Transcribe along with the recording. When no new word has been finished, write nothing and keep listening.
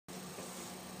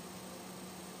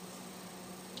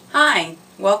Hi,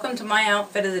 welcome to my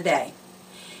outfit of the day.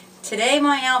 Today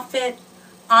my outfit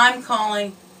I'm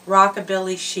calling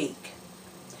Rockabilly Chic.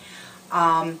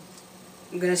 I'm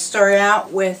going to start out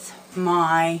with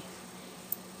my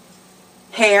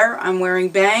hair. I'm wearing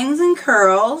bangs and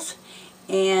curls,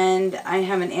 and I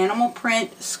have an animal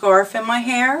print scarf in my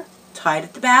hair tied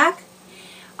at the back.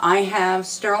 I have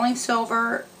sterling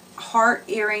silver heart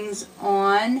earrings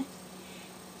on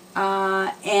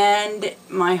and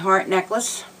my heart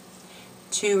necklace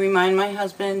to remind my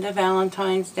husband that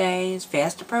Valentine's Day is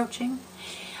fast approaching.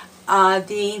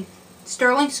 The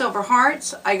sterling silver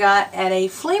hearts I got at a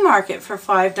flea market for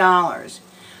 $5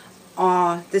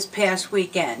 this past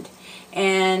weekend.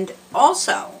 And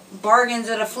also, bargains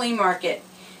at a flea market.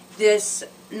 This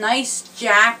nice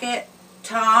jacket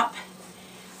top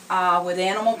with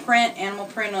animal print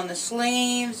on the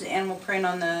sleeves, animal print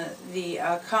on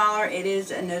the collar. It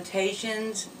is a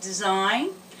Notations design.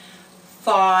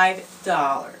 $5.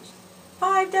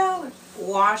 $5.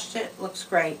 Washed it, looks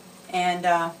great. And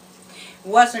it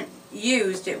wasn't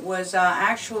used, it was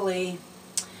actually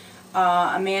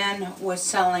a man was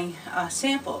selling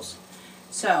samples.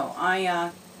 So I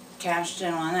cashed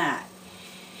in on that.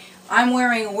 I'm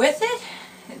wearing with it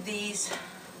these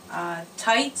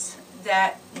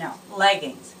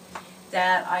leggings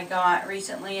that I got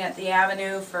recently at the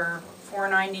Avenue for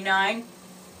 $4.99.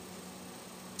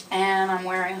 And I'm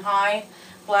wearing high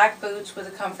black boots with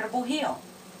a comfortable heel.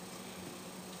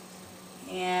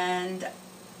 And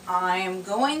I am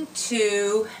going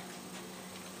to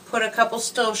put a couple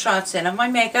still shots in of my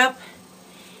makeup,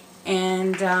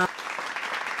 and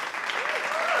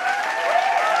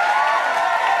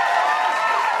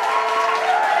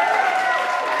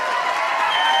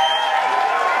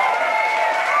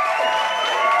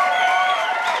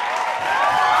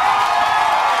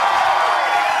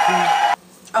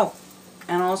oh,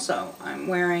 and also I'm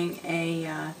wearing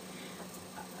a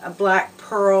black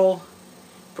pearl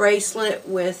bracelet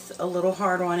with a little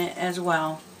heart on it as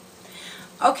well.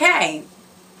 Okay,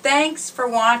 thanks for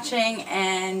watching,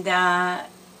 and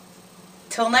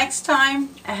till next time,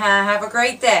 have a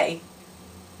great day.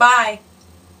 Bye.